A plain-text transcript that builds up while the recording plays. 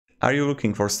Are you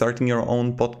looking for starting your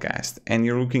own podcast and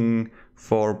you're looking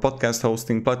for podcast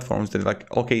hosting platforms that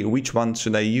like, okay, which one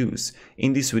should I use?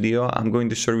 In this video, I'm going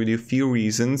to share with you a few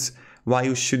reasons why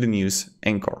you shouldn't use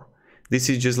Anchor. This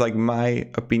is just like my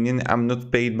opinion. I'm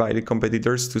not paid by the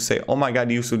competitors to say, oh my God,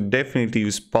 you should definitely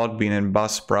use Podbean and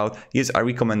Buzzsprout. Yes, I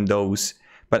recommend those,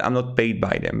 but I'm not paid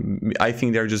by them. I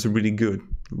think they're just really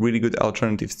good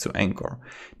alternatives to Anchor.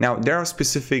 Now, there are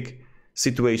specific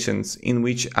situations in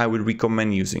which I would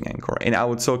recommend using Anchor, and I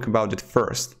would talk about it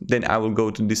first, then I will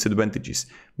go to disadvantages,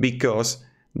 because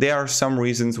there are some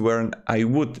reasons where I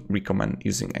would recommend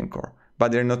using Anchor,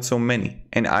 but there are not so many,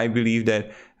 and I believe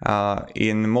that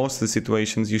in most of the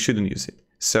situations you shouldn't use it.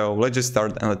 So let's just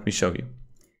start and let me show you.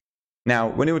 Now,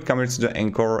 when it would come to the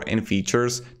Anchor and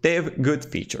features, they have good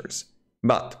features,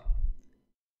 but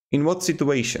in what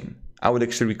situation I would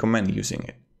actually recommend using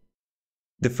it?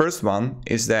 The first one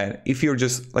is that if you're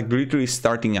just like literally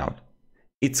starting out,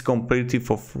 it's completely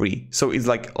for free. So it's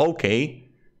like, okay,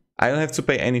 I don't have to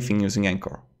pay anything using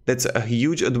Anchor. That's a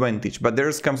huge advantage, but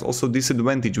there comes also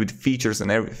disadvantage with features and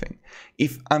everything.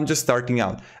 If I'm just starting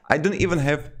out, I don't even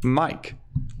have mic.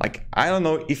 Like, I don't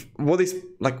know if what is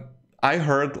like, I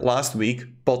heard last week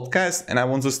podcast and I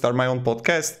want to start my own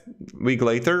podcast week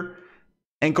later.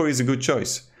 Anchor is a good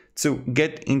choice to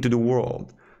get into the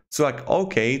world. So like,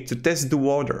 okay, to test the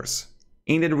waters.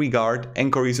 In that regard,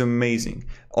 Anchor is amazing.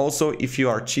 Also, if you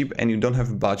are cheap and you don't have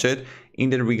a budget, in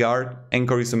that regard,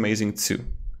 Anchor is amazing too.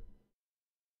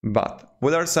 But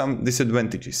what are some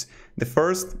disadvantages? The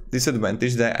first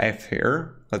disadvantage that I have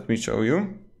here, let me show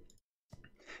you,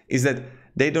 is that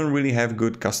they don't really have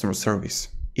good customer service.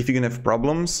 If you're gonna have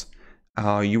problems,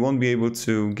 you won't be able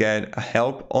to get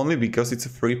help only because it's a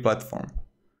free platform.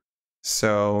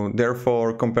 So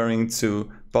therefore, comparing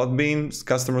to Podbean's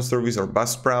customer service or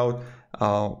Buzzsprout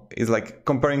is like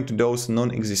comparing to those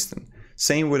non-existent.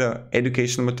 Same with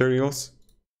educational materials,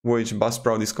 which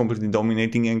Buzzsprout is completely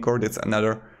dominating Anchor. That's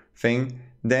another thing.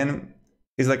 Then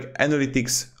it's like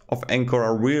analytics of Anchor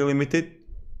are really limited.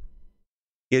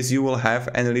 Yes, you will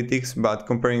have analytics, but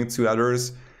comparing to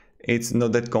others, it's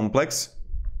not that complex.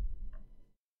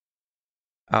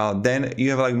 Then you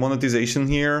have like monetization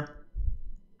here,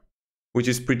 which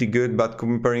is pretty good, but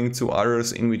comparing to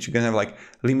others in which you can have like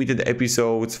limited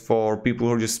episodes for people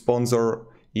who just sponsor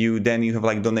you, then you have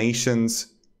like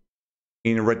donations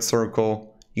in red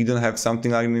circle. You don't have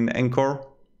something like in Anchor.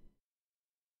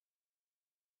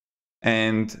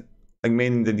 And like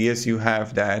meaning that yes, you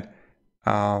have that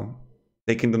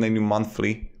they can donate you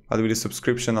monthly, but with a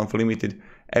subscription of limited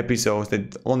episodes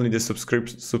that only the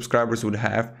subscribers would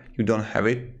have, you don't have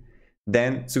it.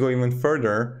 Then to go even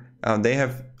further, they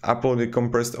have uploaded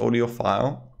compressed audio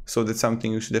file, so that's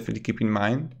something you should definitely keep in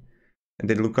mind. And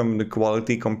they look at the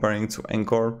quality comparing to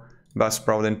Anchor,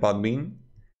 Buzzsprout, and Podbean.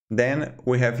 Then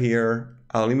we have here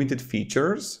limited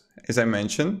features, as I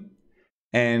mentioned.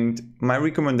 And my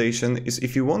recommendation is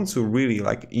if you want to really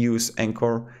like use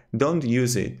Anchor, don't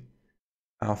use it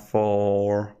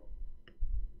for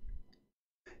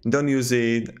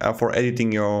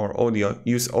editing your audio.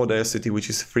 Use Audacity,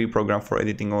 which is a free program for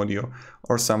editing audio,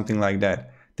 or something like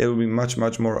that. That will be much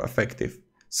more effective.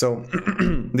 So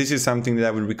this is something that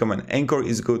I would recommend. Anchor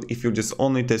is good if you're just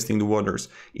only testing the waters.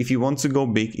 If you want to go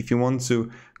big, if you want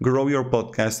to grow your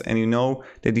podcast and you know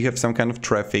that you have some kind of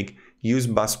traffic, use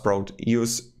Buzzsprout,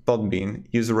 use Podbean,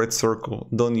 use Red Circle,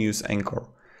 don't use Anchor.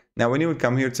 Now, when you would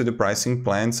come here to the pricing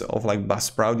plans of like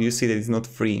Buzzsprout, you see that it's not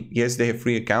free. Yes, they have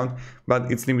free account,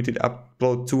 but it's limited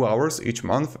upload 2 hours each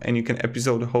month, and you can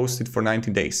episode host it for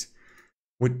 90 days.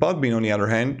 With Podbean, on the other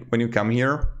hand, when you come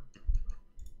here,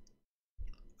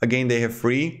 again, they have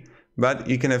free, but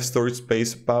you can have storage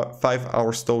space about 5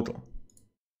 hours total.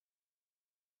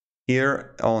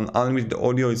 Here on unlimited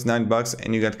audio, it's $9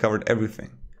 and you got covered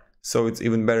everything. So it's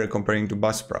even better comparing to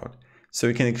Buzzsprout. So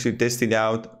you can actually test it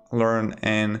out, learn,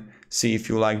 and see if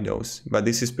you like those. But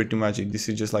this is pretty much it. This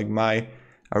is just like my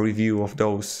review of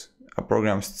those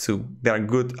programs too. There are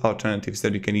good alternatives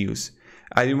that you can use.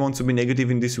 I didn't want to be negative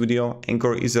in this video.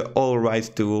 Anchor is an alright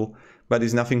tool, but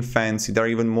it's nothing fancy. There are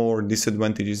even more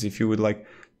disadvantages if you would like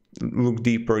look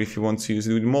deeper, if you want to use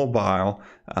it with mobile,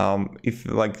 if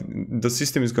like the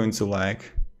system is going to lag.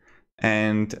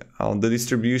 And the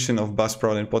distribution of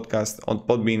Buzzsprout and podcast on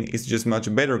Podbean is just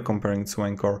much better comparing to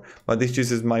Anchor. But this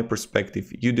just is my perspective.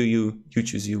 You do you, you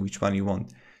choose you, which one you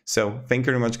want. So thank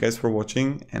you very much guys for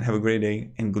watching, and have a great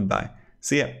day and goodbye.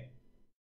 See ya.